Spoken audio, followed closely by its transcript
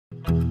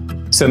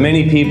So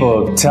many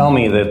people tell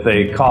me that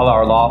they call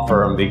our law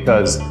firm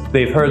because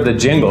they've heard the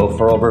jingle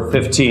for over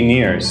 15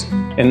 years.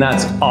 And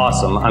that's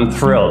awesome, I'm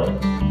thrilled.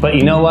 But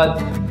you know what?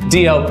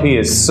 DLP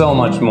is so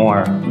much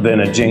more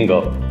than a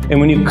jingle. And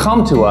when you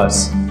come to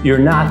us, you're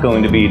not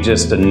going to be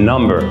just a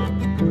number.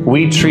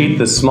 We treat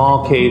the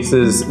small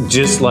cases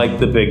just like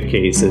the big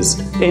cases.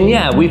 And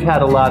yeah, we've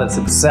had a lot of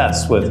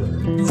success with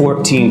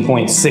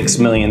 $14.6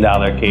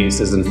 million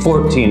cases and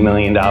 $14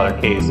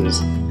 million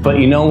cases. But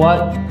you know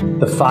what?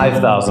 The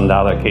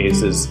 $5,000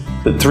 cases,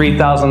 the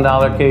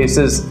 $3,000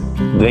 cases,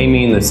 they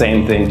mean the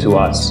same thing to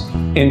us.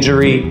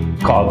 Injury,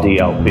 call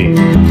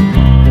DLP.